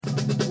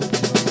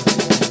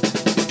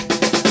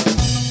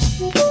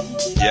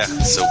Yeah,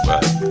 so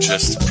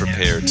just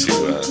prepare to...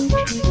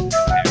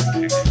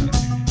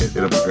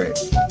 It'll be great.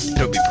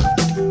 It'll be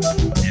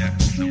perfect. Yeah,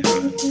 so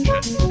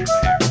just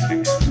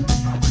prepare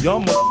to...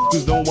 Y'all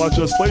motherfuckers don't watch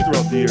us play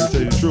throughout the year, to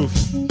tell you the truth.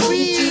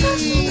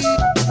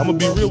 I'm gonna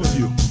be real with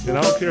you, and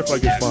I don't care if I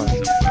get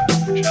fined.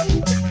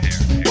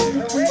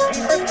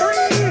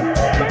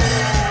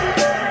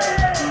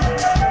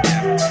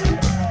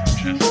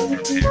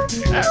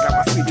 I got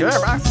my sweet jerk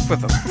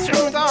with them.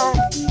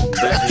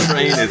 That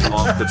train is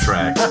off the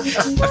track.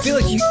 I feel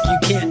like you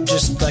can't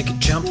just like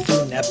jump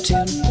through Neptune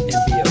and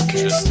be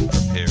okay. Just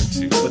prepare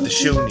to... What the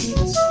show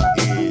needs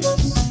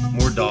is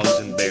more dogs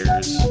and bears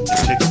and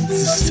chickens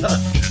and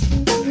stuff.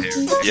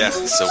 Yeah,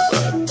 so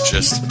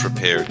just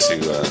prepare to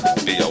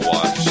be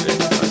awash in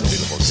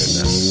unbeatable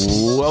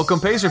goodness. Welcome,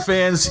 Pacer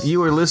fans.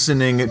 You are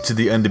listening to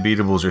the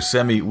Undebeatables, your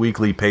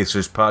semi-weekly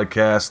Pacers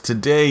podcast.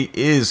 Today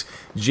is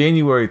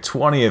January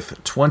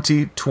 20th,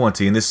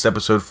 2020, and this is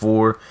episode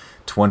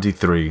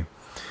 423.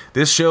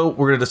 This show,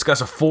 we're going to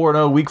discuss a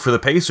 4-0 week for the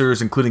Pacers,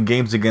 including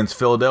games against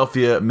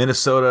Philadelphia,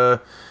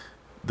 Minnesota,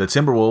 the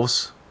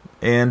Timberwolves,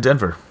 and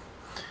Denver.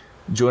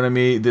 Joining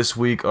me this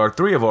week are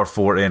three of our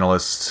four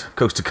analysts,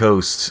 coast to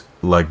coast,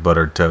 like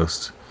buttered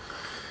toast.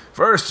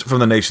 First, from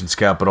the nation's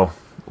capital,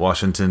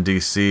 Washington,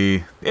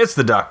 D.C., it's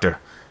the doctor,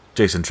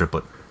 Jason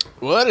Triplett.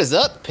 What is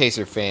up,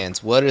 Pacer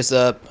fans? What is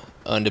up,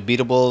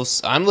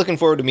 Undebeatables? I'm looking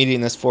forward to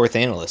meeting this fourth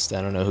analyst.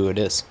 I don't know who it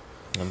is.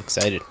 I'm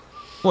excited.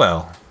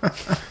 Well,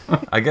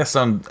 I guess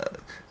I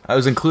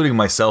was including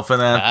myself in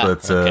that,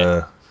 but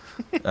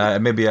okay.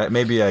 maybe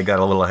I got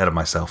a little ahead of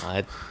myself.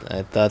 I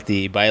thought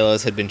the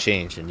bylaws had been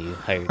changed and you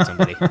hired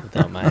somebody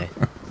without my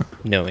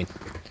knowing.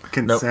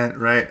 Consent,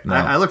 Nope. right? No.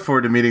 I look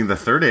forward to meeting the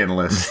third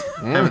analyst.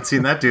 I haven't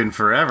seen that dude in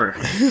forever.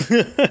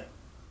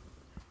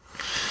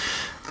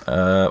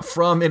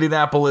 From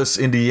Indianapolis,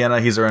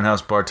 Indiana, he's our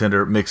in-house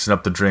bartender, mixing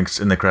up the drinks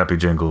in the crappy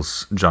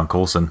jingles, John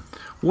Colson.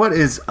 What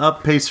is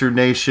up, Pacer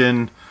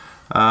Nation?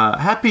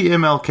 Happy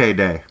MLK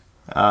Day.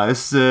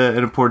 This is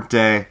an important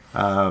day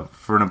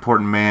for an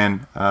important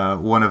man,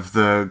 one of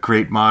the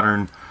great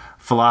modern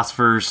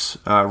philosophers,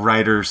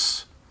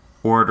 writers,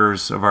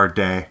 orators of our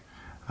day,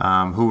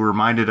 who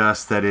reminded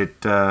us that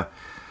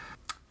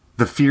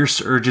the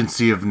fierce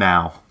urgency of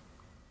now.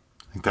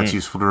 I think that's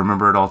useful to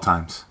remember at all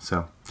times.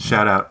 So,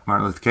 shout out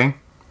Martin Luther King.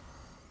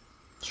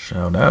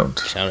 Shout out.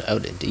 Shout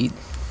out, indeed.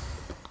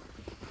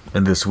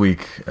 And this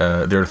week,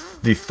 they're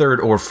the third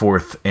or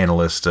fourth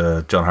analyst,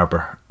 John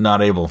Harper,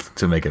 not able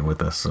to make it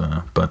with us,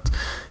 but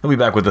he'll be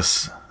back with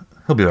us.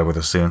 He'll be back with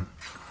us soon.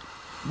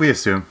 We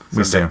assume.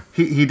 We assume.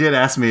 He did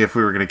ask me if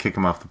we were going to kick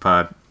him off the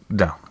pod.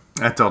 No.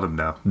 I told him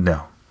no.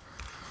 No.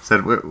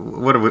 Said,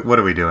 what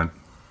are we doing?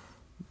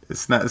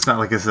 It's not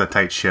like this is a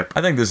tight ship.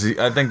 I think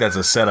that's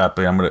a setup.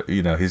 We're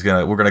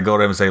gonna go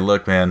to him and say,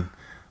 look, man,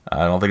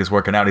 I don't think it's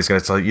working out. He's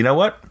gonna say, you know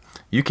what?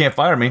 You can't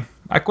fire me.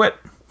 I quit.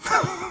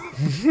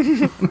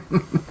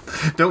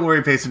 Don't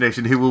worry, Pacer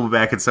Nation. He will be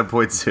back at some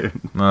point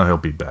soon. No, he'll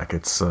be back.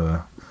 It's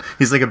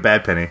He's like a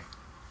bad penny.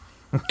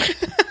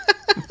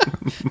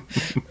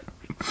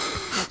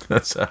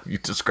 That's how you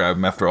describe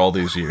him after all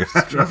these years.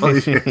 After all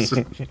these years.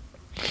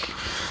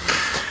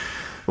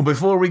 Well,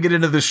 before we get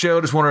into the show,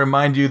 just want to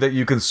remind you that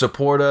you can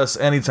support us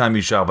anytime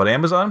you shop at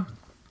Amazon.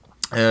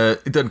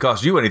 It doesn't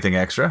cost you anything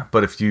extra,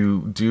 but if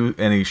you do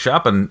any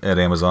shopping at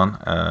Amazon,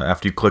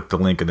 after you click the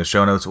link in the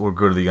show notes or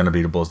go to the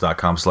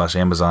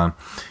undebeatables.com/Amazon,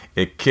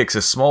 it kicks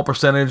a small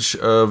percentage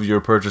of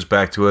your purchase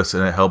back to us,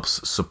 and it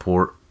helps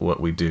support what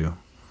we do.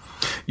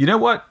 You know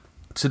what?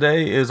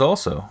 Today is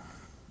also,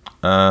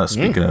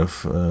 speaking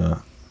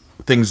of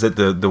things that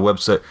the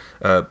website,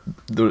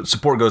 the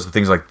support goes to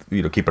things like,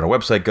 keeping our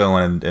website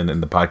going and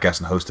the podcast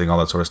and hosting, all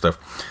that sort of stuff.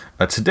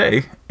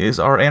 Today is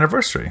our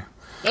anniversary.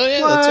 Oh,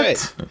 yeah, What?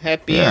 that's right.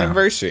 Happy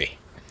anniversary.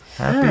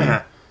 Happy.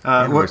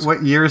 Yeah.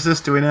 What year is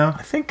this? Do we know?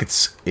 I think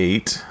it's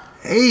 8.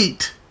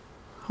 8.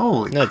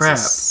 Holy No, crap! It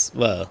was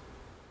the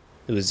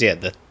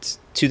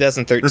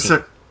 2013.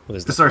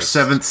 This is our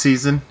 7th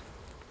season.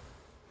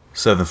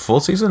 7th full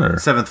season, or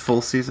 7th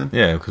full season.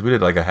 yeah, because we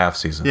did like a half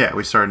season. Yeah,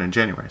 we started in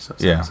January. So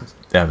yeah, season.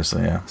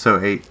 obviously, yeah, So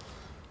 8.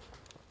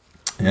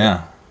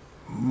 yeah,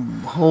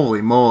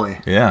 Holy moly!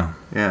 yeah,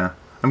 Yeah,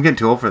 I'm getting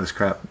too old for this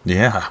crap.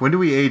 yeah. When do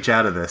we age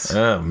out of this?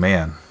 Oh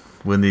man,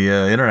 when the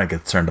internet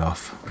gets turned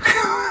off.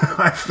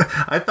 I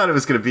thought it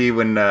was going to be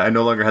when I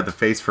no longer had the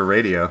face for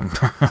radio.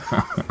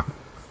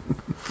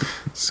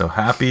 So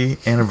happy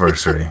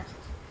anniversary.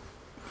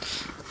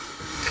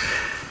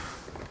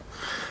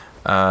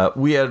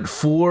 We had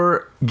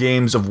 4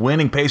 games of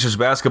winning Pacers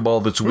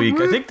basketball this week.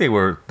 I think they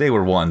were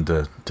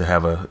wanting to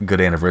have a good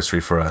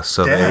anniversary for us.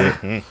 So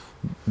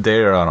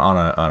they're on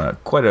a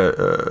quite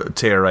a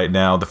tear right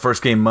now. The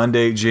first game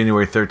Monday,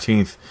 January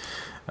 13th,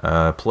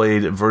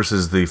 played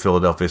versus the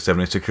Philadelphia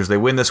 76ers. They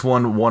win this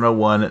one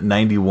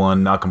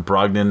 101-91. Malcolm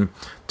Brogdon,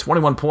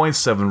 21 points,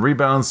 7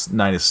 rebounds,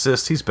 9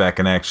 assists. He's back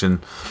in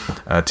action.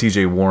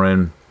 TJ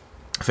Warren,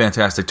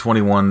 fantastic,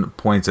 21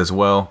 points as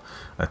well.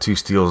 2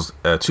 steals,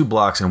 2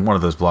 blocks, and one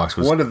of those blocks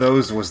was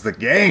the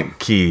game.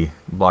 Key,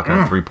 blocking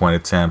a 3-point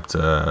attempt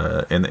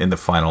in the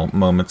final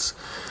moments.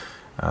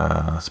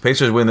 So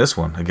Pacers win this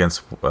one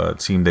against a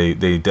team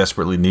they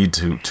desperately need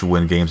to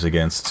win games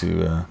against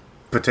to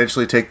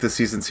potentially take the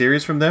season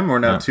series from them. We're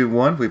now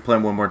 2-1. We play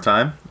them one more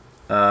time,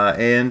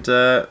 and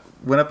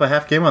went up a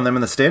half game on them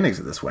in the standings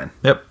of this win.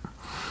 Yep.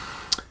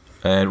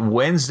 And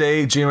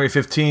Wednesday, January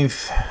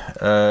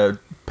 15th,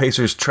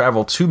 Pacers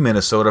travel to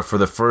Minnesota for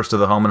the first of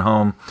the home and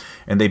home,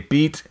 and they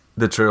beat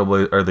the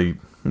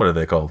what are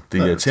they called? The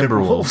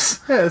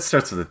Timberwolves. Yeah, it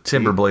starts with a T.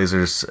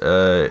 Timberblazers,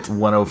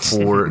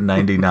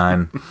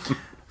 104-99.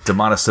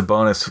 Domantas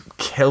Sabonis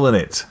killing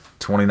it.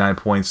 29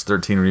 points,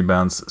 13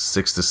 rebounds,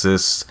 6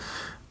 assists.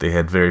 They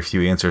had very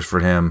few answers for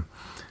him.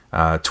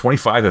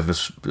 25 of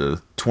his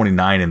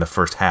 29 in the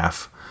first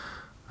half.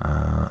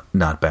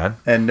 Not bad.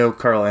 And no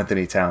Karl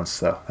Anthony Towns,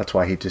 though. That's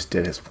why he just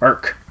did his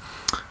work.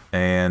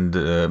 And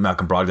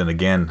Malcolm Brogdon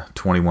again,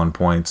 21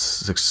 points,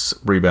 6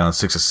 rebounds,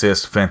 6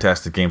 assists.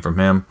 Fantastic game from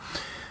him.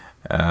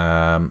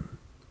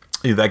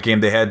 That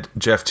game they had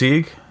Jeff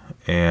Teague,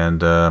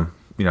 and I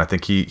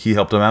think he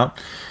helped him out.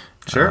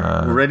 Sure.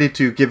 We're ready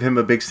to give him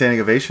a big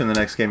standing ovation the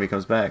next game he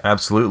comes back.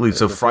 Absolutely.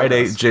 So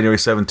Friday, January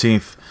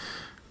 17th,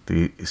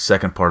 the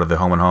second part of the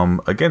home and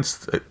home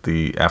against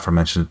the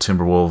aforementioned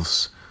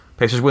Timberwolves.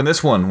 Pacers win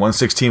this one,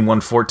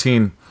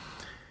 116-114.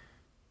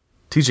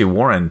 TJ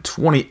Warren,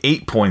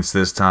 28 points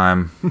this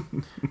time.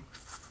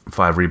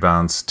 5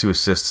 rebounds, 2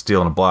 assists,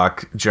 steal, and a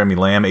block. Jeremy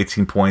Lamb,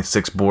 18 points,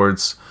 6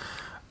 boards.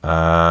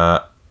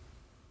 And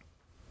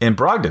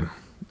Brogdon,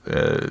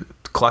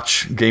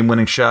 clutch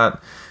game-winning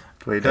shot.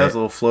 Well, he does, a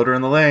little floater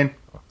in the lane.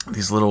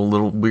 These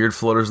little weird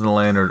floaters in the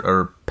lane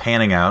are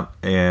panning out,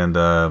 and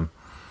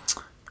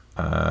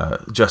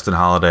Justin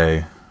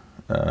Holiday,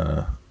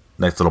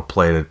 nice little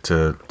play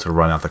to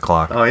run out the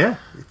clock. Oh yeah,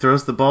 he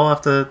throws the ball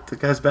off the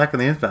guy's back on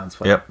the inbounds.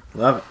 Yep,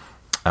 love it.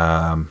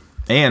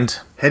 And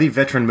heady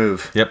veteran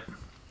move. Yep,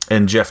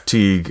 and Jeff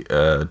Teague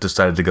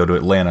decided to go to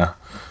Atlanta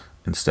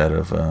instead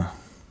of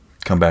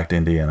come back to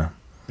Indiana.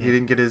 He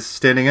didn't get his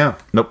standing O.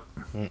 Nope.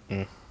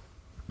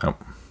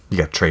 Nope. He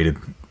got traded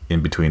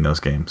in between those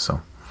games,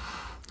 so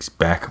he's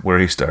back where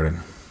he started.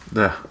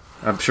 Yeah,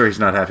 I'm sure he's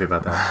not happy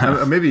about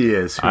that. Maybe he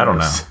is. I don't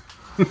know.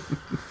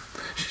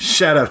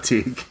 Shout out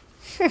Teague.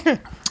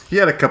 He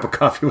had a cup of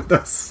coffee with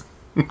us.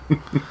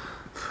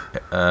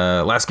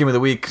 Last game of the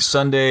week,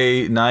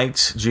 Sunday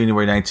night,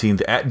 January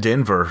 19th at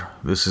Denver.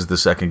 This is the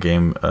second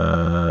game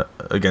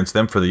against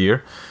them for the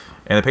year.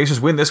 And the Pacers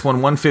win this one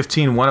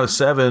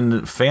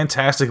 115-107.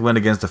 Fantastic win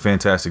against a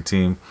fantastic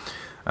team.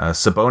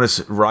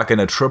 Sabonis rocking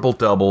a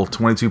triple-double,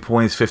 22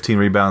 points, 15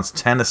 rebounds,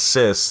 10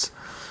 assists.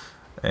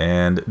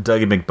 And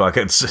Dougie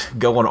McBuckets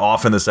going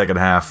off in the second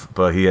half,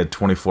 but he had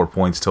 24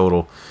 points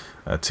total,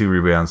 2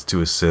 rebounds,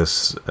 2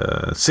 assists,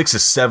 6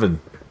 of 7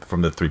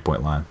 from the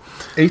three-point line.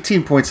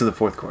 18 points in the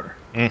fourth quarter.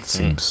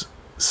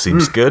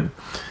 Seems good.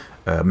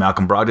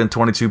 Malcolm Brogdon,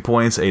 22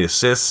 points, 8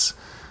 assists.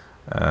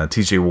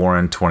 TJ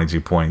Warren, 22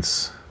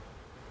 points.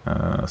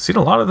 Seen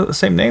a lot of the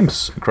same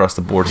names across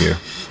the board here.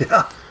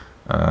 Yeah.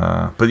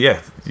 But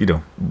yeah,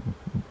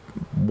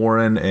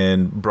 Warren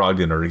and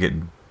Brogdon are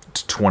getting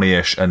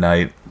 20-ish a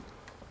night.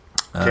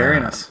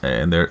 Carrying us.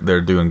 And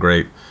they're doing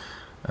great.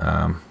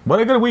 What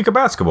a good week of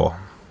basketball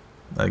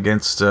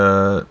against,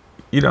 pretty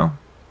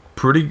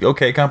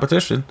okay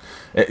competition.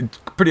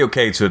 Pretty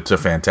okay to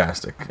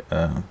fantastic.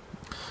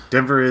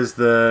 Denver is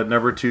the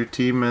number 2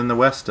 team in the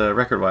West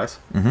record-wise.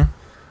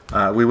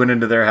 Mm-hmm. We went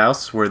into their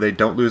house where they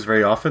don't lose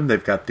very often.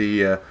 They've got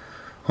the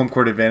home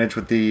court advantage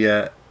with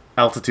the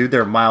altitude.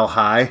 They're a mile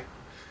high.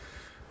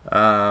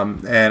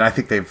 And I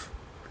think they've,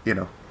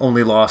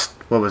 only lost,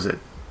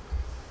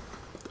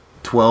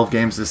 12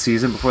 games this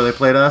season before they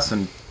played us.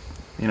 And,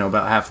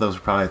 about half of those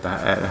were probably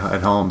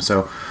at home.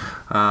 So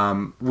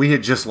we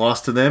had just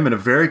lost to them in a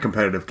very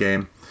competitive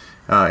game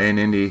in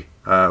Indy.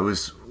 It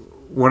was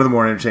one of the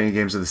more entertaining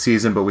games of the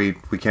season, but we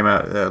came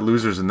out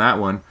losers in that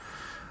one.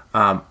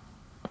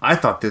 I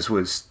thought this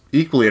was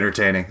equally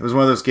entertaining. It was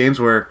one of those games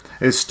where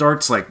it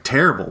starts like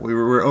terrible. We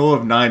were 0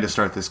 of 9 to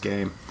start this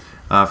game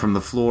from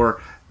the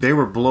floor. They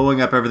were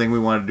blowing up everything we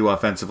wanted to do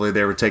offensively.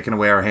 They were taking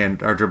away our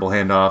dribble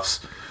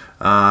handoffs.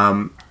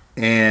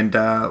 And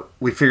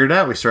we figured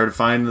out. We started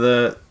finding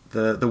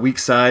the weak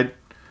side,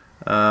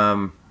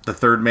 the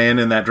third man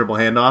in that dribble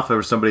handoff. There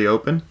was somebody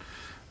open.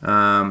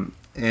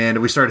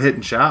 And we started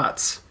hitting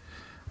shots.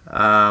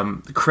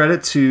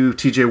 Credit to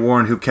TJ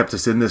Warren, who kept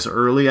us in this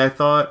early, I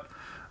thought.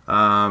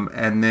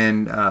 And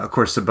then, of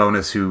course,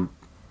 Sabonis, who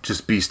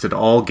just beasted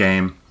all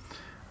game.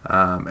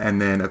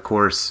 And then, of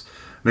course,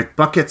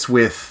 McBuckets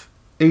with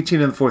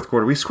 18 in the fourth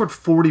quarter. We scored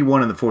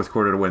 41 in the fourth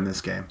quarter to win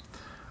this game.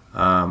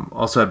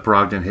 Also had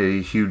Brogdon hit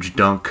a huge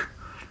dunk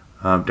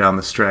down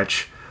the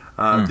stretch.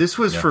 This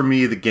was, for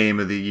me, the game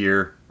of the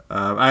year.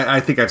 I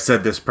think I've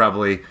said this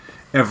probably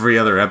every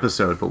other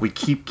episode, but we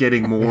keep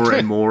getting more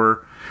and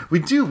more. We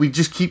do. We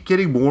just keep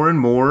getting more and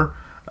more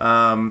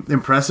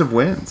impressive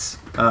wins.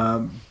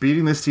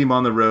 Beating this team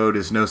on the road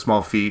is no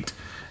small feat,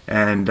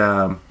 and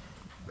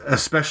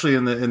especially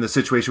in the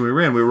situation we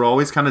were in, we were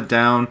always kind of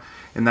down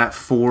in that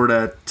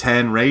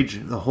 4-10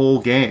 range the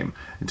whole game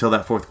until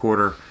that fourth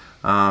quarter.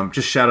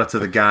 Just shout out to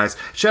the guys.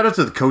 Shout out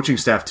to the coaching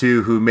staff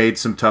too, who made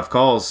some tough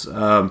calls.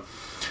 Lamb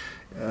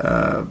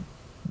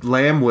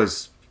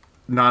was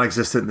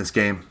non-existent in this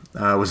game.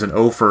 Was an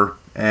offer,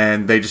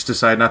 and they just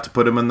decided not to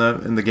put him in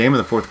the game in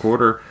the fourth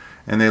quarter,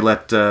 and they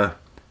let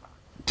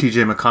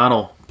T.J.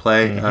 McConnell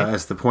play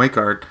as the point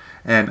guard,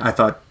 and I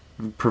thought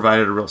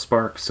provided a real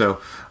spark.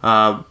 So,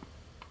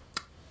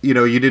 you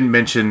didn't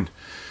mention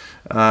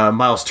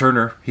Miles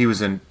Turner. He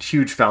was in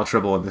huge foul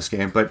trouble in this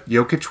game, but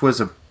Jokic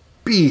was a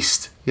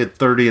beast. He had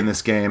 30 in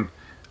this game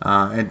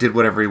and did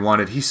whatever he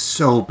wanted. He's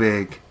so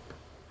big.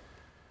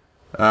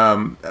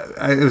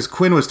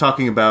 Quinn was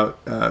talking about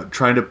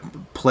trying to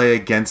play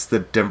against the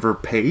Denver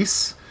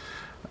pace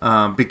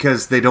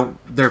because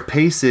their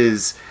pace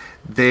is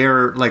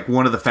they're like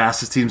one of the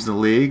fastest teams in the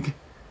league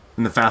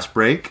in the fast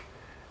break,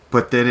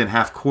 but then in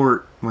half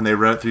court when they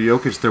run it through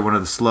Jokic, they're one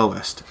of the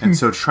slowest, and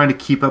so trying to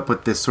keep up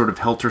with this sort of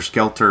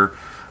helter-skelter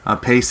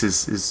pace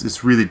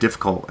is really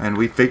difficult, and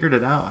we figured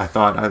it out. I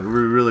thought we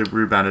really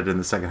rebounded in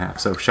the second half,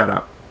 so shout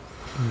out.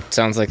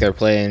 Sounds like they're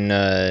playing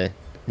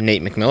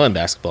Nate McMillan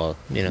basketball.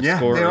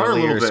 Score they are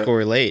early a little or bit.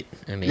 Score late.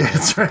 I mean,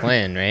 that's the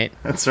plan, right?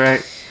 That's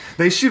right.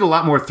 They shoot a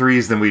lot more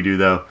threes than we do,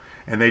 though,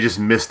 and they just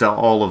missed out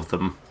all of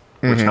them,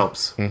 which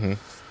helps. Mm-hmm.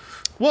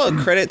 Well,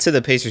 credit to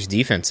the Pacers'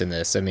 defense in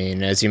this. I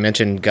mean, as you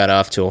mentioned, got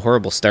off to a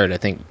horrible start. I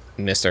think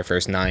missed our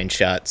first 9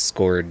 shots,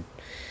 scored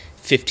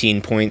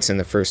 15 points in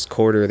the first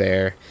quarter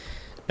there,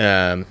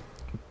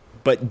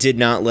 but did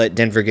not let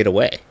Denver get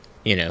away.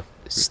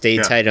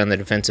 Stayed tight on the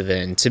defensive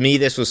end. To me,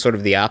 this was sort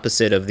of the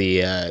opposite of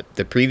the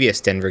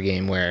previous Denver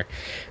game, where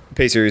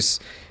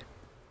Pacers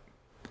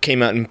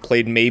came out and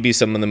played maybe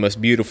some of the most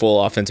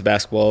beautiful offensive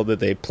basketball that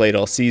they played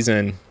all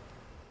season,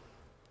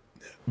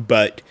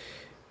 but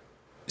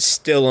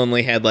still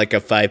only had like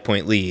a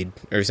 5-point lead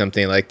or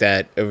something like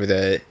that over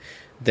the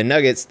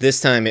Nuggets.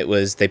 This time it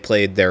was they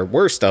played their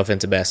worst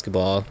offensive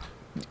basketball.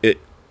 A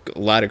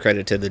lot of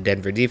credit to the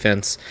Denver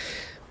defense,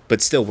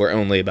 but still we're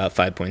only about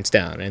 5 points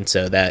down, and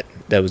so that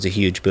was a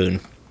huge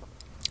boon.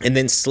 And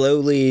then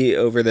slowly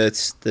over the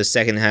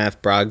second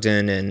half,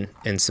 Brogdon and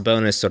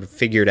Sabonis sort of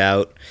figured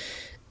out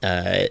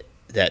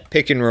that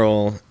pick and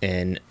roll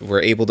and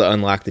were able to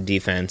unlock the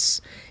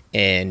defense.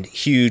 And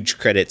huge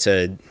credit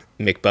to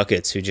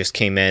McBuckets, who just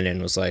came in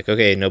and was like,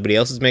 okay, nobody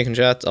else is making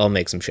shots, I'll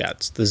make some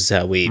shots. This is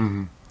how we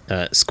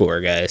score,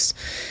 guys.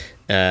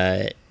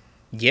 I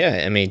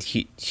mean,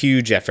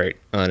 huge effort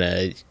on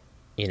a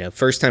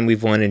first time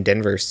we've won in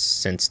Denver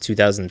since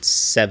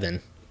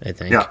 2007, I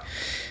think.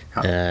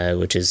 Yeah.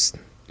 Which is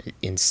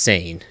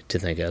insane to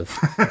think of.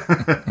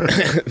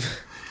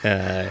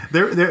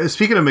 There.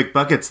 Speaking of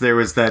McBuckets, there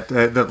was that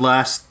the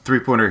last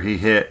 3-pointer he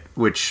hit,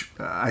 which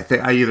I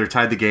think I either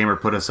tied the game or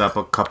put us up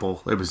a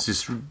couple. It was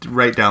just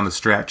right down the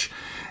stretch,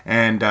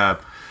 and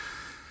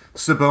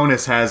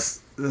Sabonis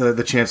has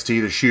the chance to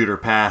either shoot or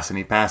pass, and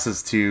he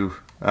passes to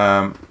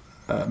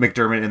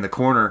McDermott in the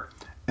corner,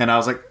 and I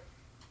was like,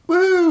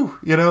 "Woo!"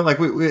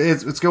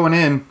 It's going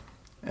in.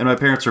 And my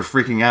parents were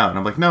freaking out. And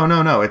I'm like,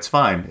 no, it's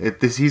fine.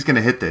 He's going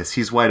to hit this.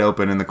 He's wide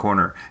open in the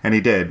corner. And he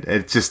did.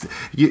 It's just,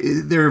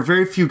 there are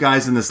very few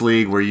guys in this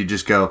league where you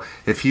just go,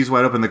 if he's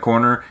wide open in the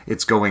corner,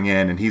 it's going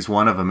in. And he's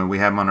one of them. And we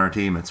have him on our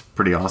team. It's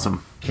pretty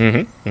awesome.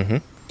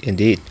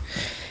 Indeed.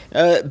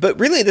 But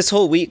really, this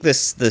whole week, the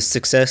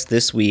success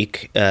this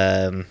week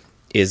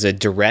is a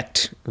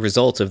direct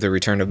result of the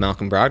return of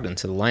Malcolm Brogdon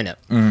to the lineup.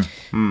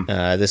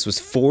 This was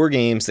 4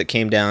 games that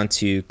came down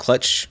to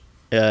clutch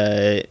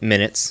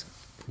minutes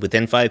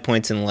within 5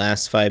 points in the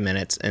last 5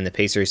 minutes, and the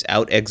Pacers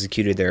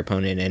out-executed their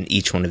opponent in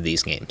each one of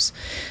these games.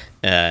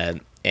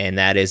 And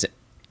that is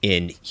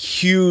in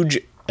huge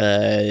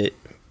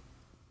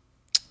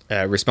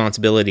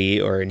responsibility,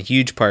 or in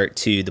huge part,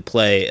 to the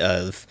play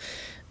of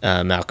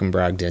Malcolm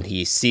Brogdon.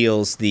 He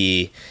seals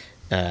the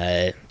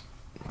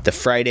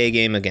Friday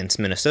game against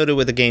Minnesota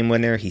with a game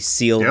winner. He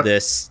sealed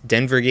this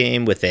Denver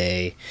game with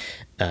a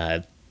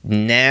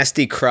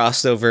nasty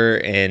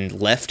crossover and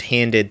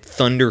left-handed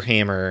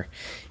thunderhammer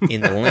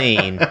in the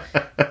lane.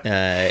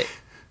 I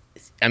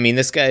mean,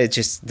 this guy is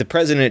just the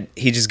president.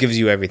 He just gives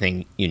you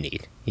everything you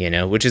need,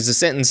 which is a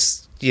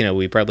sentence,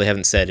 we probably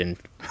haven't said in,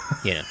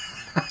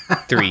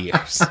 3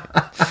 years.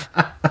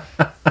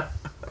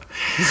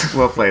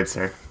 Well played,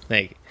 sir.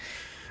 Thank you.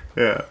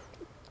 Yeah.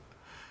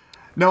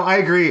 No, I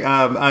agree.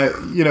 I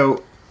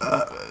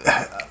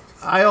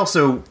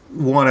also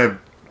want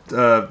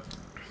to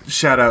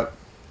shout out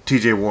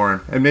TJ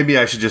Warren, and maybe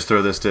I should just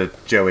throw this to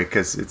Joey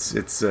because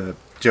it's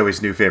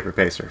Joey's new favorite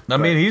Pacer. I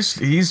mean,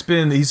 he's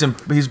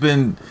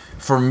been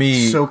for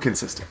me so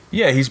consistent.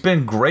 Yeah, he's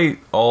been great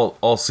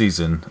all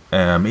season.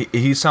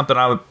 He's something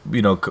I would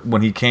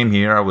when he came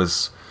here, I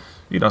was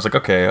like,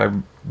 okay, I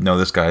know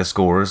this guy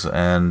scores,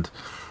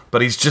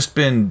 but he's just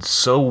been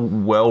so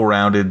well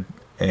rounded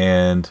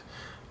and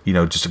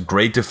just a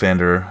great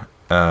defender.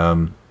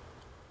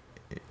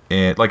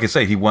 And like I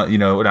say, he won,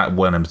 not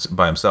won him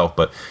by himself,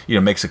 but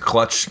makes a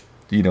clutch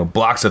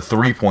blocks a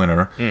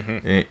 3-pointer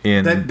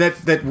in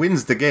that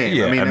wins the game.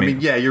 Yeah, I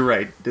mean, yeah, you're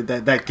right.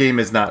 That game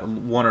is not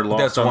won or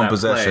lost. That's on one that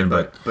possession,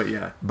 play, but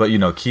yeah. But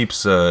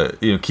keeps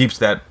keeps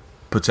that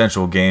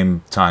potential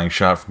game tying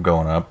shot from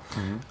going up.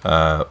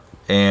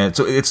 And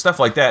so it's stuff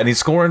like that, and he's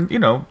scoring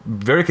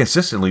very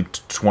consistently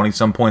 20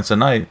 some points a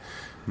night.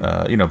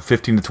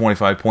 15 to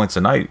 25 points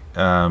a night.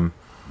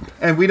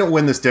 And we don't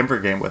win this Denver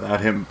game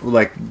without him,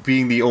 like,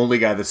 being the only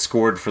guy that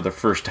scored for the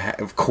first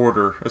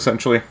quarter,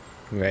 essentially.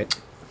 Right.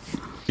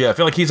 Yeah, I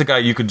feel like he's a guy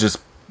you could just,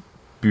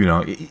 you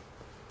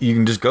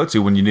can just go to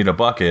when you need a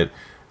bucket.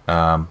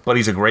 But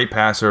he's a great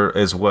passer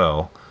as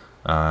well.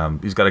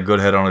 He's got a good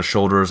head on his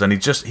shoulders, and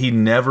he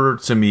never,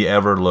 to me,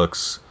 ever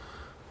looks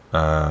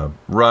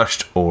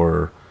rushed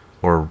or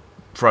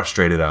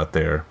frustrated out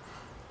there,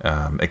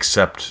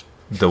 except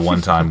the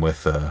one time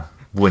with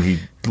when he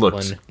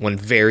looked one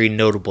very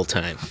notable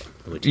time,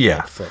 which he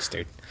got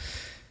flustered.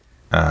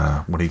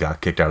 When he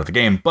got kicked out of the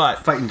game, but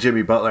fighting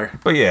Jimmy Butler.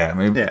 But yeah, I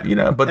mean,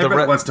 but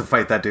everybody wants to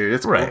fight that dude.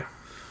 It's right.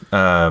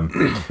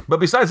 Cool. But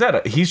besides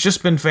that, he's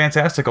just been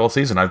fantastic all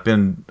season.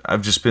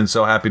 I've just been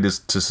so happy to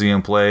see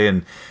him play,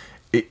 and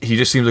he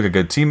just seems like a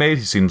good teammate.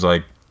 He seems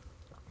like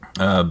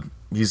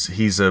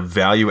he's a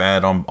value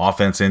add on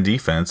offense and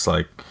defense.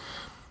 Like,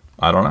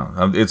 I don't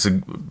know, it's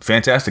a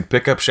fantastic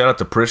pickup. Shout out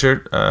to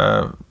Pritchard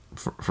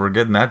for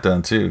getting that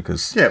done too.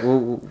 Cause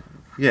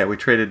we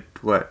traded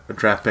a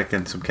draft pick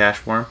and some cash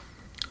for him.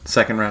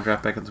 Second round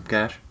draft pick and some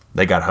cash.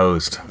 They got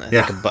hosed. I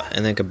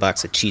think a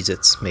box of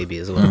Cheez-Its maybe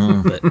as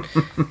well. But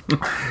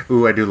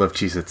ooh, I do love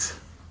Cheez-Its.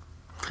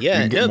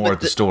 Yeah, you can get more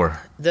at the store.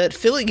 That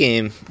Philly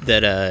game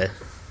that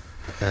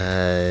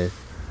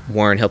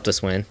Warren helped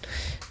us win,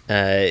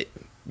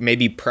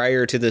 maybe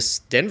prior to this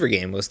Denver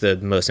game, was the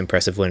most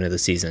impressive win of the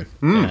season.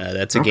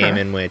 That's a game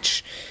in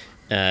which,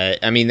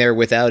 they're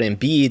without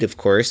Embiid, of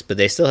course, but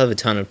they still have a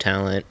ton of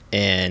talent.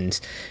 And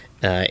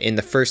in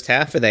the first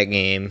half of that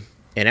game,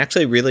 and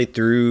actually really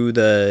through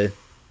the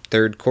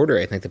third quarter,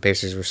 I think the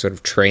Pacers were sort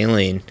of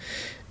trailing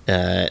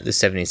the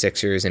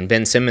 76ers, and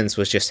Ben Simmons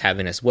was just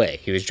having his way.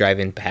 He was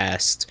driving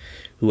past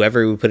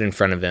whoever we put in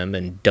front of him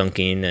and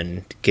dunking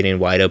and getting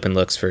wide open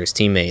looks for his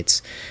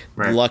teammates.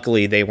 Right.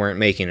 Luckily, they weren't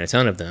making a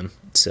ton of them,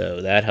 so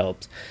that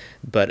helped.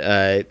 But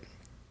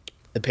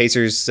the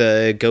Pacers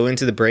go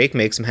into the break,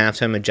 make some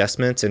halftime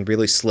adjustments, and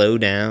really slow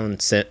down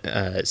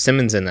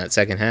Simmons in that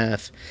second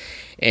half.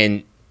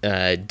 And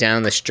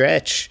down the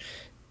stretch,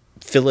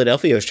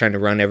 Philadelphia was trying to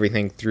run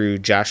everything through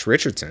Josh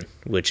Richardson,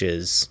 which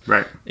is,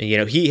 right.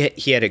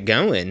 He had it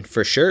going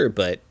for sure,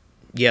 but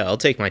yeah, I'll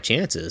take my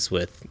chances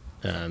with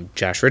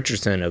Josh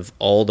Richardson of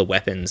all the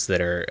weapons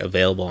that are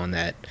available on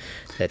that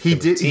he Philly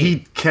did. team. He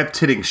kept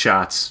hitting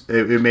shots.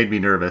 It made me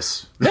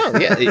nervous. No,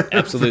 yeah,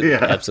 absolutely,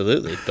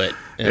 absolutely. But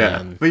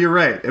but you're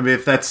right. I mean,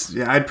 if that's,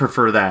 I'd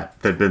prefer that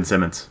than Ben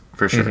Simmons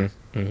for sure.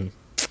 Mm-hmm,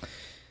 mm-hmm.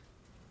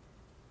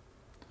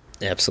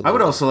 Absolutely. I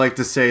would also like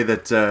to say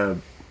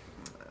that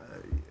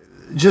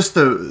just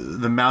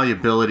the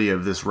malleability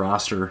of this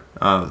roster,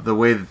 the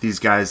way that these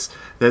guys,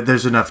 that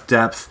there's enough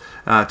depth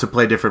to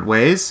play different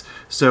ways.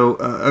 So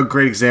a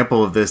great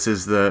example of this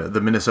is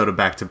the Minnesota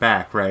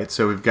back-to-back, right?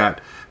 So we've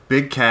got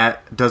Big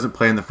Cat doesn't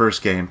play in the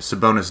first game.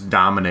 Sabonis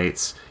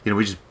dominates.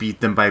 We just beat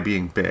them by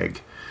being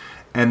big.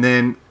 And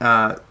then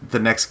the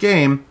next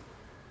game,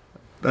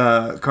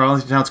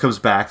 Karl-Anthony Towns comes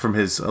back from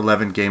his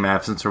 11-game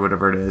absence or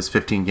whatever it is,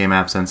 15-game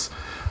absence.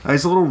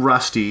 He's a little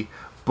rusty,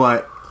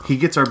 but he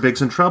gets our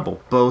bigs in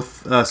trouble.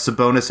 Both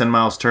Sabonis and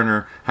Miles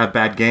Turner have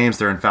bad games.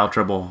 They're in foul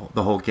trouble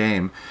the whole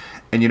game.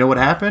 And you know what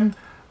happened?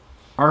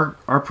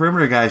 Our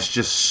perimeter guys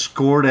just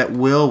scored at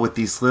will with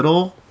these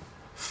little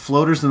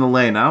floaters in the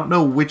lane. I don't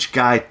know which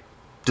guy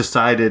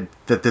decided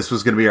that this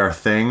was going to be our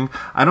thing.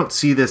 I don't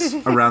see this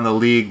around the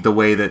league the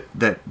way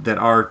that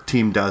our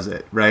team does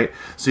it, right?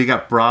 So you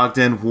got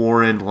Brogdon,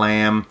 Warren,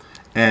 Lamb,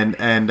 and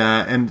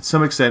to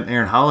some extent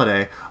Aaron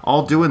Holiday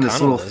all doing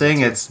this little thing.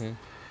 It's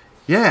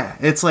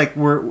like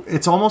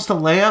it's almost a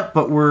layup,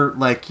 but we're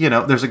like,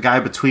 there's a guy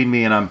between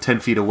me and I'm 10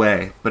 feet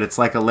away, but it's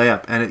like a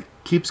layup and it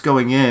keeps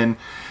going in.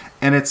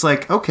 And it's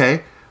like,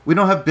 okay, we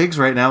don't have bigs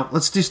right now.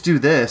 Let's just do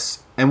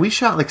this. And we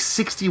shot like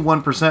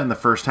 61% in the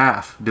first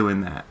half doing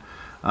that.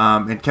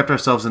 And kept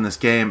ourselves in this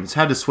game. It's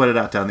had to sweat it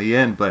out down the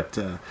end, but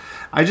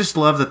I just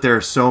love that there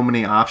are so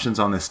many options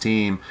on this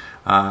team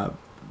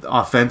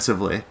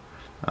offensively.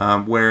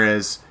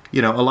 Whereas,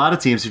 a lot of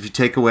teams, if you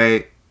take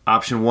away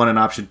option 1 and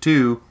option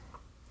 2,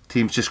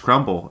 teams just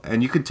crumble.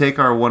 And you can take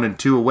our 1 and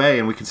 2 away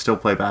and we can still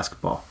play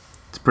basketball.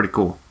 It's pretty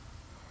cool.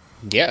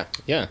 Yeah.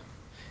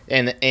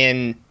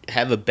 And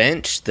have a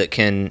bench that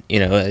can,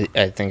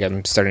 I think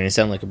I'm starting to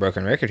sound like a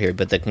broken record here,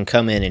 but that can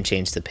come in and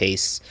change the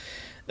pace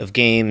of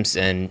games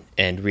and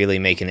really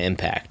make an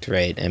impact,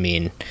 right? I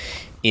mean,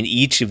 in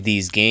each of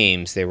these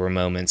games, there were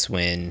moments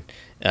when,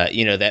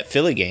 that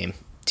Philly game,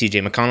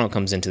 TJ McConnell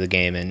comes into the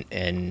game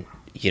and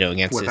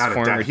against Without his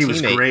former teammate. He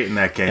was great in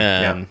that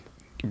game.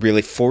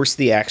 Really forced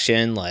the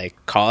action,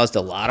 caused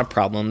a lot of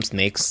problems,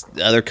 makes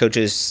other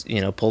coaches,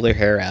 pull their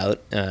hair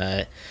out,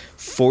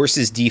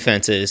 forces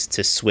defenses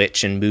to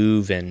switch and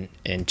move and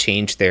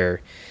change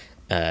their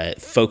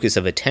focus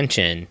of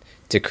attention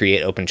to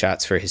create open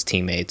shots for his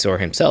teammates or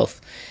himself.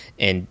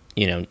 And,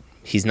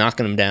 he's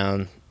knocking them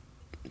down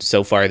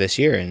so far this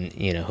year, and,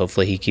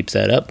 hopefully he keeps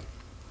that up.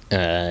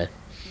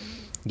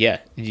 Yeah,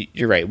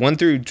 you're right. 1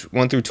 through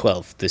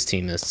 12, this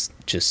team is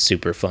just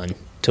super fun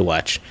to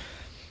watch.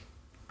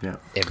 Yeah,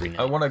 every night.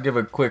 I want to give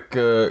a quick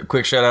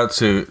shout out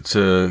to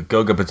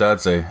Goga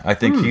Bitadze. I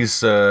think he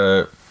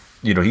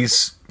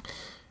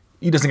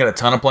doesn't get a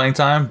ton of playing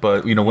time,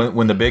 but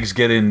when the bigs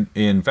get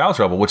in foul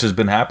trouble, which has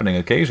been happening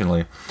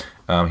occasionally,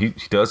 he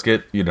does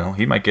get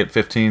he might get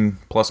 15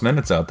 plus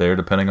minutes out there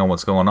depending on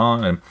what's going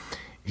on, and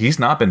he's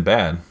not been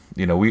bad.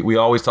 We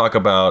always talk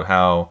about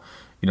how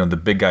the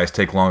big guys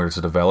take longer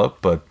to develop,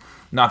 but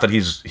not that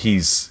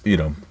he's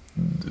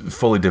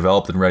fully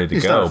developed and ready to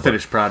he's go. Not a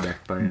finished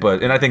product,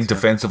 but I think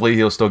defensively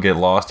he'll still get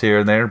lost here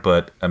and there.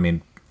 But I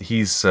mean,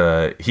 he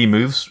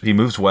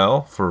moves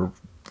well for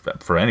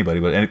anybody,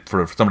 but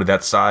for somebody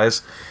that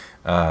size,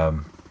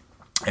 and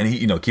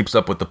he keeps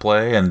up with the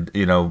play, and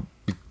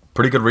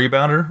pretty good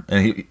rebounder,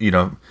 and he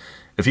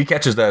if he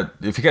catches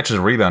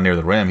a rebound near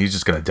the rim, he's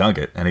just gonna dunk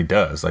it, and he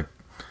does. Like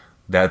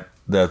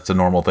that's a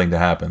normal thing to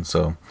happen.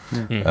 So,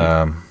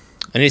 and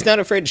he's not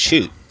afraid to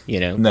shoot.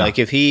 No. Like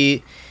if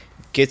he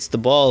gets the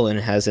ball and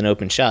has an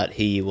open shot,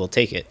 he will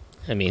take it.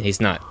 I mean, he's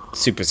not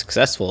super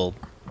successful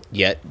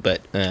yet,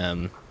 but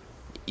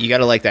you got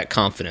to like that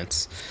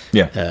confidence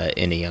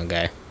in a young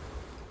guy.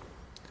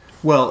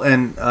 Well,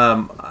 and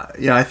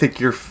I think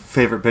your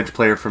favorite bench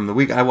player from the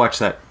week, I watched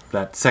that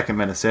second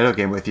Minnesota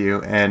game with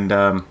you, and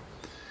Dougie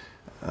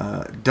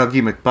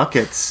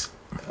McBuckets,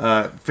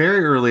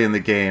 very early in the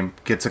game,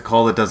 gets a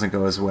call that doesn't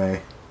go his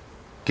way,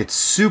 gets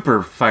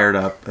super fired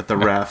up at the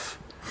ref,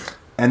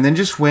 and then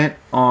just went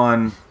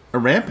on a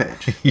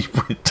rampage. He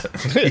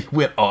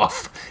went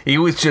off. He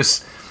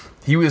was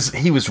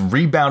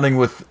rebounding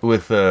with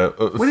what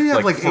did he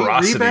have, like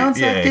ferocity. 8 rebounds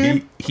that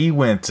game? He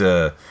went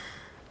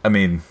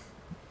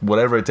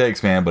whatever it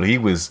takes, man, but he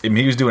was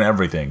doing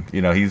everything.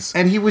 He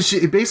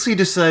basically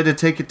decided to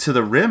take it to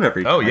the rim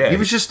every time. Oh yeah. He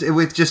was just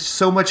with just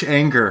so much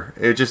anger.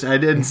 I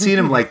didn't see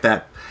him like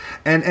that.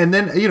 And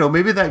then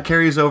maybe that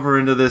carries over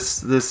into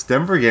this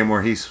Denver game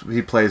where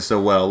he plays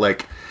so well.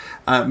 Like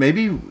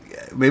maybe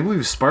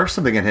we've sparked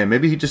something in him.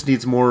 Maybe he just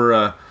needs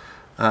more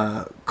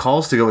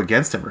calls to go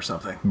against him or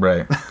something.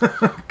 Right.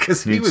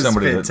 Because he was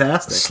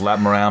fantastic. Slap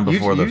him around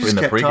before in the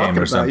pregame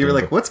or something. You were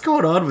like, what's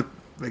going on with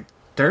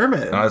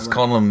McDermott? I was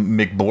calling him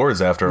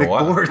McBoards after a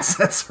while. McBoards,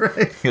 that's right.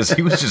 Because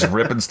he was just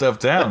ripping stuff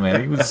down,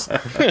 man. He was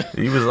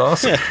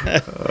awesome.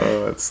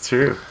 Oh, that's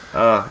true.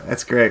 Oh,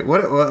 that's great.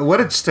 What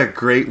just a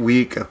great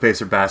week of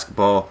Pacer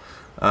basketball.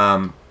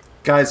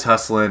 Guys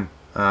hustling,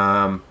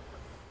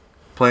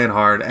 playing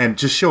hard, and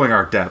just showing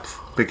our depth.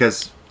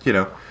 Because,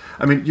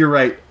 you're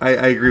right. I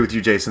agree with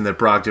you, Jason, that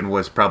Brogdon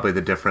was probably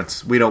the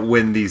difference. We don't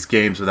win these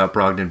games without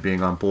Brogdon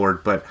being on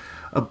board, but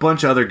a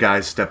bunch of other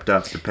guys stepped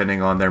up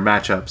depending on their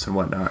matchups and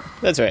whatnot.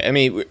 That's right. I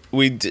mean,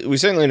 we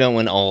certainly don't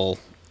win all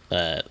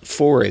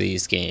 4 of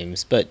these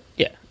games, but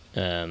yeah,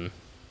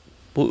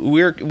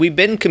 we've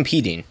been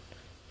competing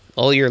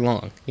all year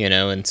long,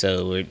 and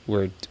so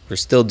we're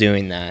still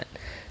doing that.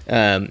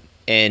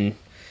 And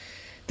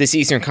this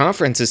Eastern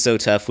Conference is so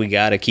tough. We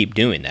got to keep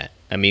doing that.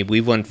 I mean,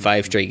 we've won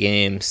 5 straight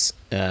games,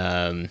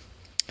 and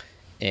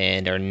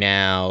are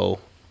now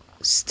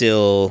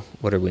still.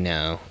 What are we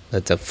now?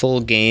 That's a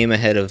full game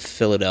ahead of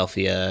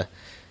Philadelphia.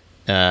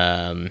 So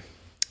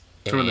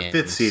we're in the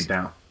 5th seed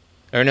now.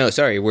 Or no,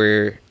 sorry,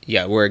 we're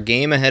a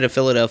game ahead of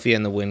Philadelphia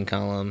in the win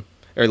column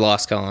or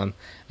loss column.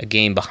 A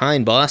game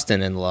behind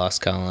Boston in the loss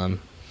column.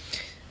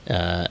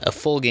 A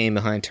full game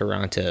behind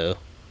Toronto,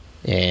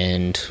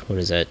 and what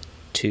is that?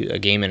 A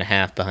game and a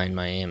half behind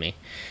Miami.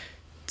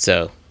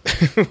 So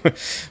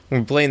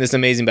we're playing this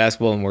amazing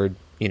basketball, and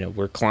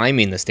we're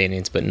climbing the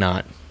standings, but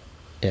not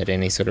at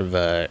any sort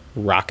of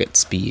rocket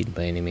speed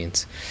by any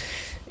means.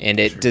 And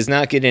it does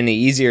not get any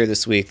easier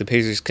this week. The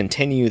Pacers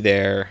continue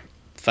their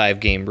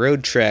 5-game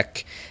road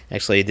trek.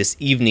 Actually, this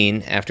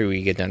evening, after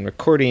we get done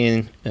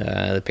recording,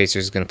 the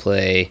Pacers are going to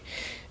play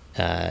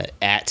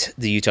at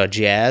the Utah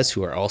Jazz,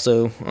 who are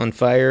also on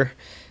fire.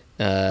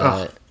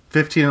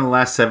 15 in the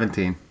last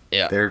 17.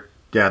 Yeah. They're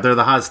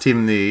the hottest team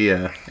in the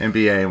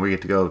NBA, and we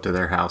get to go to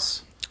their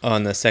house.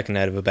 On the second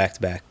night of a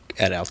back-to-back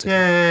at altitude.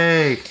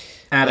 Yay!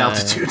 At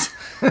altitude.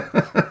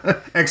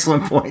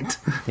 Excellent point.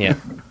 Yeah.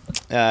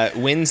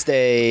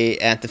 Wednesday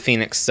at the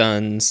Phoenix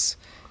Suns,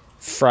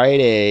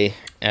 Friday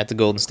at the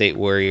Golden State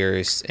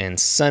Warriors, and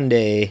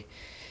Sunday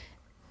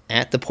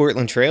at the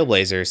Portland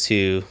Trailblazers,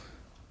 who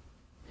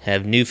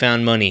have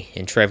newfound money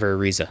in Trevor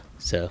Ariza.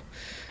 So,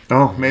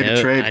 made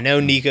a trade. I know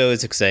Nico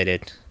is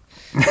excited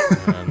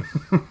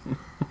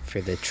for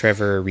the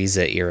Trevor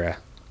Ariza era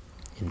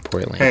in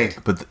Portland. Hey,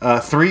 but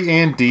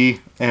 3-and-D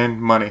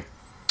and money.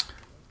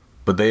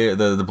 But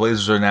the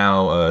Blazers are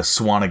now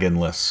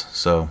Swanigan-less,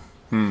 so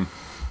I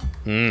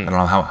don't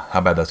know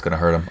how bad that's going to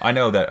hurt them. I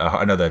know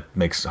that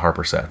makes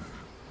Harper sad.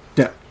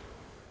 Yeah.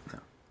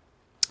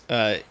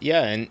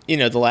 Yeah, and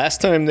the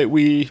last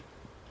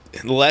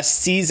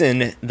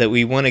season that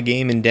we won a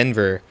game in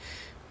Denver,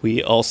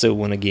 we also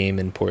won a game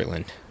in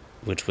Portland,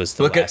 which was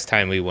the last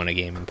time we won a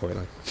game in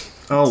Portland.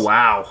 Oh,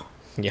 wow.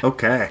 Yeah.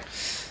 Okay.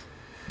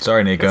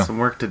 Sorry, Nico. Got some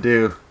work to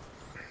do.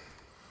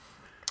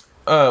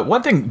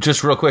 One thing,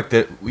 just real quick,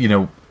 that we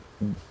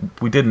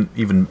didn't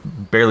even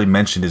barely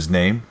mention his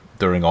name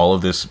during all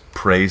of this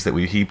praise that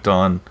we heaped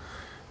on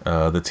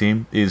the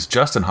team is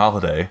Justin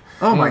Holiday.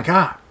 Oh my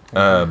God.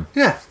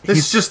 Yeah, this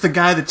is just the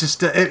guy that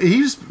just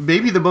he's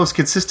maybe the most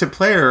consistent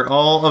player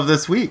all of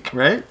this week,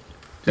 right?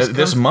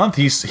 This month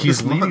he's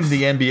leading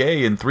the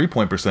NBA in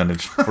 3-point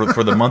percentage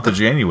for the month of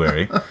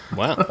January.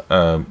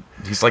 Wow.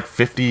 He's like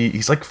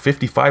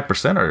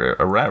 55%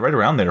 or right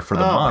around there for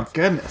the month.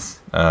 Oh my goodness.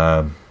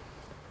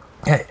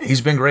 Yeah, he's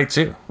been great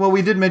too. Well,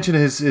 we did mention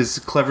his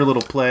clever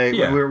little play.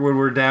 Yeah. When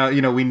we're down,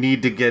 we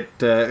need to get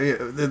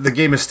the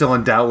game is still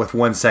in doubt with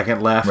 1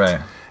 second left. Right.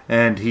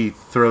 And he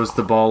throws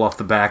the ball off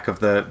the back of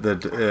the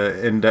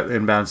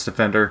inbounds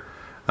defender.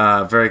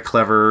 Very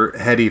clever,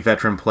 heady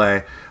veteran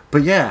play.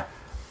 But yeah,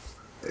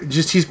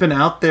 just he's been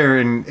out there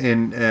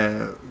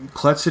in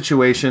clutch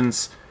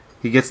situations.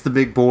 He gets the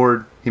big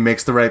board. He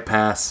makes the right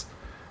pass.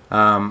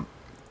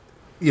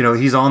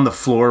 He's on the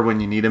floor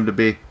when you need him to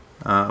be.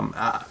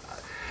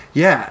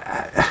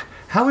 Yeah,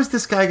 how is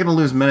this guy going to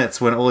lose minutes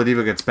when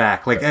Oladipo gets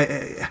back? Like,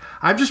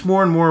 I'm just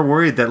more and more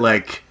worried that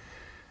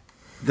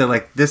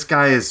this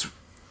guy is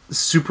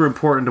super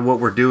important to what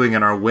we're doing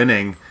and our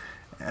winning,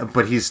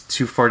 but he's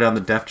too far down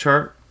the depth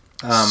chart.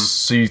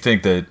 So you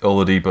think that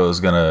Oladipo is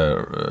going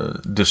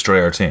to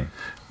destroy our team?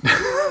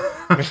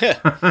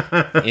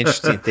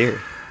 Interesting theory.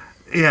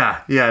 Yeah,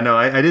 no,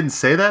 I didn't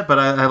say that, but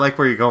I like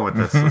where you're going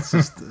with this. It's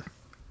just...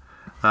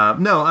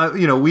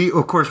 we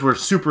of course we're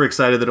super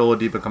excited that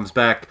Oladipo comes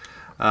back.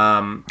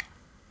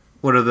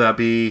 What would that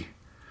be?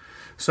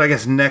 So I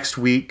guess next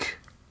week.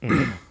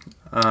 Week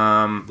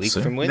from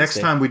Wednesday. Next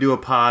time we do a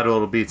pod,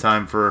 it'll be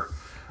time for,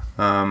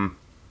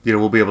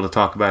 we'll be able to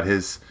talk about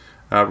his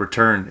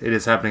return. It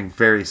is happening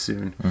very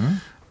soon.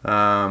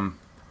 Mm-hmm.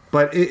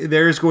 But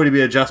there is going to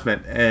be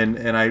adjustment,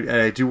 and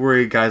I do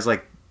worry guys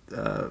like,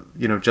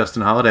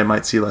 Justin Holiday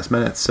might see less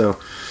minutes. So.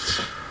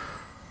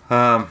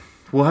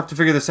 We'll have to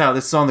figure this out.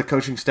 This is on the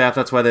coaching staff.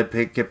 That's why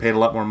they get paid a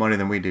lot more money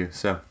than we do.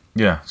 So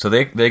yeah, so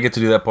they get to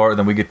do that part, and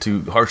then we get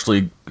to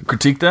harshly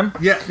critique them.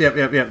 Yeah.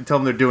 Tell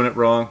them they're doing it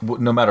wrong.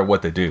 No matter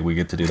what they do, we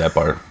get to do that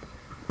part.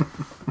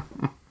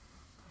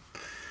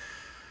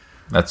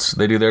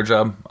 They do their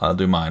job. I'll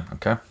do mine.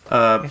 Okay.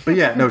 But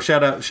yeah, no.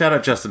 Shout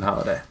out Justin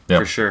Holiday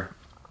for sure.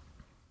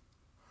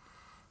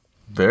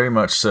 Very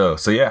much so.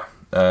 So yeah,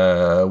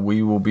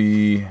 we will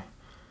be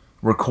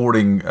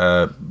recording.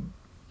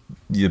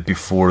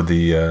 Before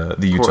the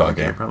Utah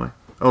game, probably.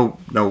 Oh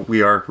no,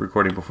 we are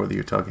recording before the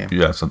Utah game.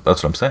 Yeah, so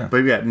that's what I'm saying.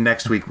 But yeah,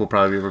 next week we'll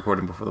probably be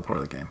recording before the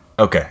Portland game.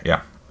 Okay,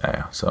 yeah.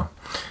 So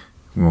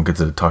we won't get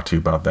to talk to you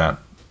about that,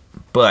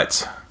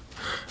 but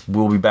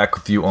we'll be back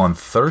with you on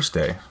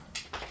Thursday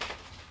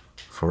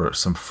for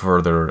some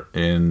further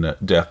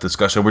in-depth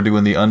discussion. We're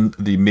doing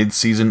the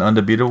mid-season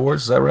Undebeatables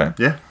Awards. Is that right?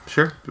 Yeah,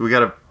 sure. We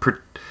got to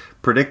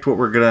predict what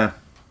we're gonna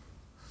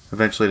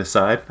eventually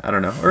decide. I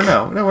don't know. Or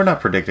no, we're not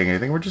predicting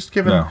anything. We're just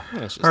giving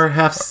our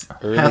half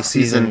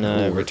season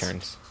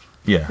returns.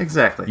 Yeah,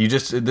 exactly.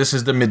 This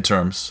is the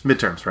midterms.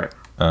 Midterms, right?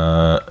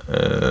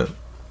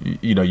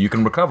 You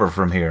can recover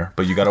from here,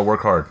 but you got to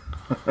work hard.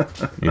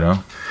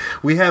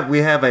 We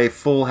have a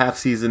full half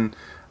season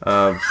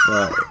of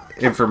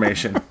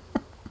information.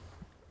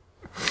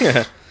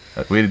 Yeah,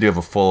 we do have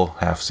a full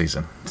half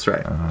season. That's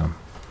right.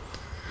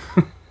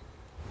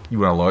 You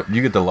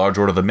get the large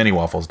order of the mini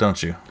waffles,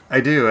 don't you? I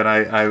do, and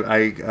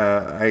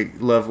I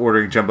love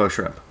ordering jumbo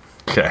shrimp.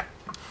 Okay.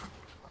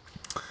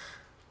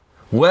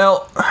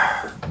 Well,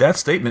 that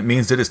statement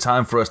means it is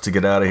time for us to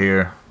get out of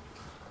here.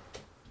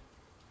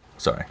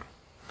 Sorry.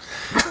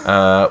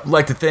 I'd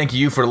like to thank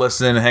you for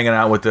listening and hanging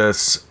out with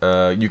us.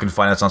 You can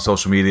find us on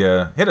social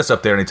media. Hit us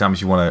up there anytime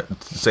if you want to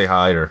say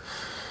hi or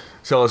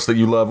tell us that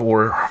you love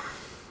or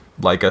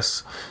like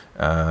us.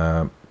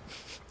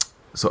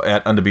 So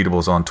at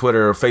Undebeatables on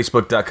Twitter,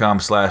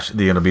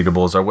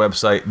 Facebook.com/TheUndebeatables, our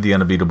website,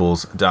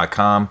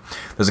 TheUndebeatables.com.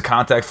 There's a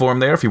contact form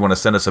there if you want to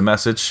send us a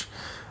message.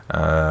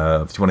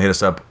 If you want to hit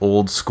us up,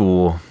 old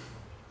school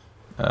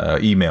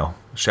email,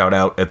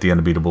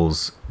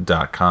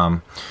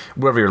 shoutout@TheUndebeatables.com.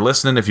 Wherever you're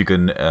listening, if you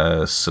can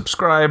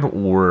subscribe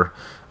or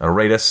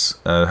rate us,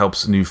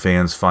 helps new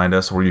fans find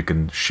us, or you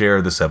can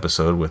share this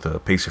episode with a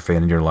Pacer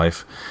fan in your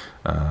life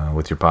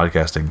with your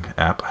podcasting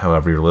app,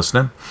 however you're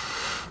listening.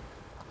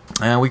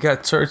 And we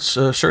got shirts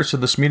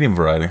of this medium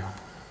variety.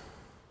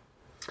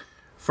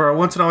 For our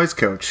once and always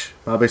coach,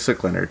 Bobby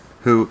Slick-Leonard,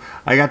 who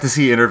I got to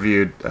see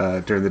interviewed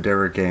during the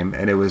Denver game,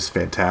 and it was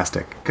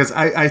fantastic. Because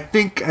I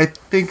think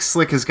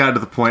Slick has gotten to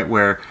the point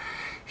where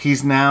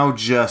he's now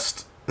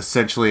just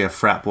essentially a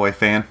frat boy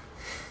fan.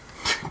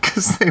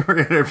 Because they were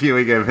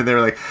interviewing him, and they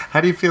were like, "How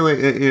do you feel?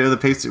 The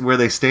pace where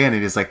they stand?"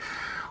 And he's like,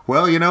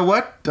 "Well, you know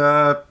what?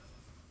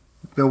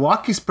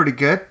 Milwaukee's pretty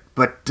good,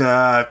 but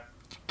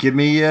give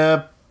me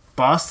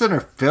Boston or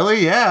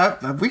Philly,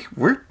 yeah,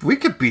 we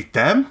could beat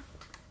them.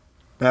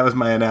 That was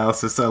my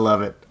analysis. I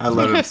love it. I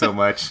love him so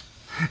much.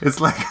 It's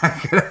like I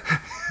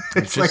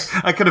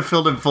could have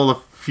filled him full of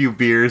a few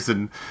beers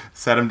and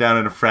sat him down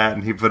in a frat,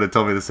 and he would have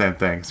told me the same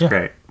thing. It's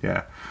great.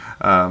 Yeah.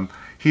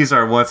 He's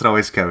our once and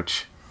always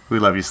coach. We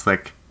love you,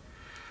 Slick.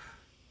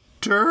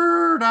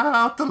 Turn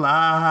out the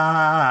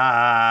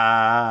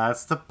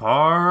lights. The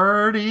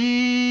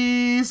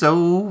party's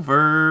over.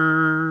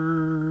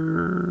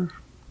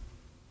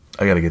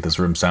 I got to get this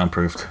room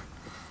soundproofed.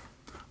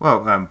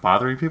 Well,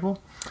 bothering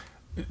people?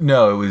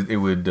 No, it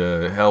would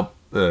help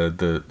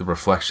the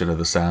reflection of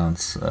the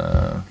sounds,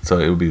 so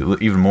it would be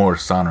even more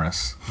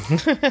sonorous.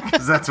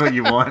 Because that's what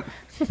you want.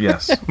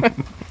 Yes.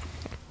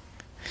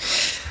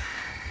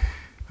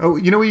 Oh,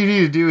 you know what you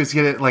need to do is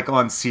get it like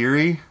on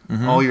Siri,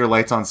 all your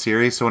lights on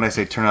Siri. So when I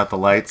say turn out the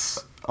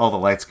lights, all the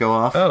lights go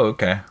off. Oh,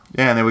 okay.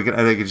 Yeah, and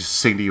then they could just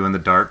sing to you in the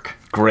dark.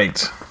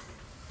 Great.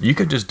 You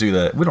could just do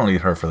that. We don't need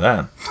her for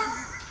that.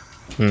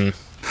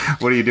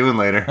 What are you doing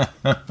later?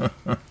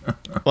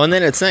 Well, and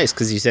then it's nice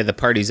because you say the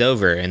party's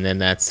over, and then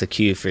that's the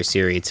cue for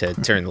Siri to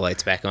turn the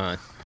lights back on.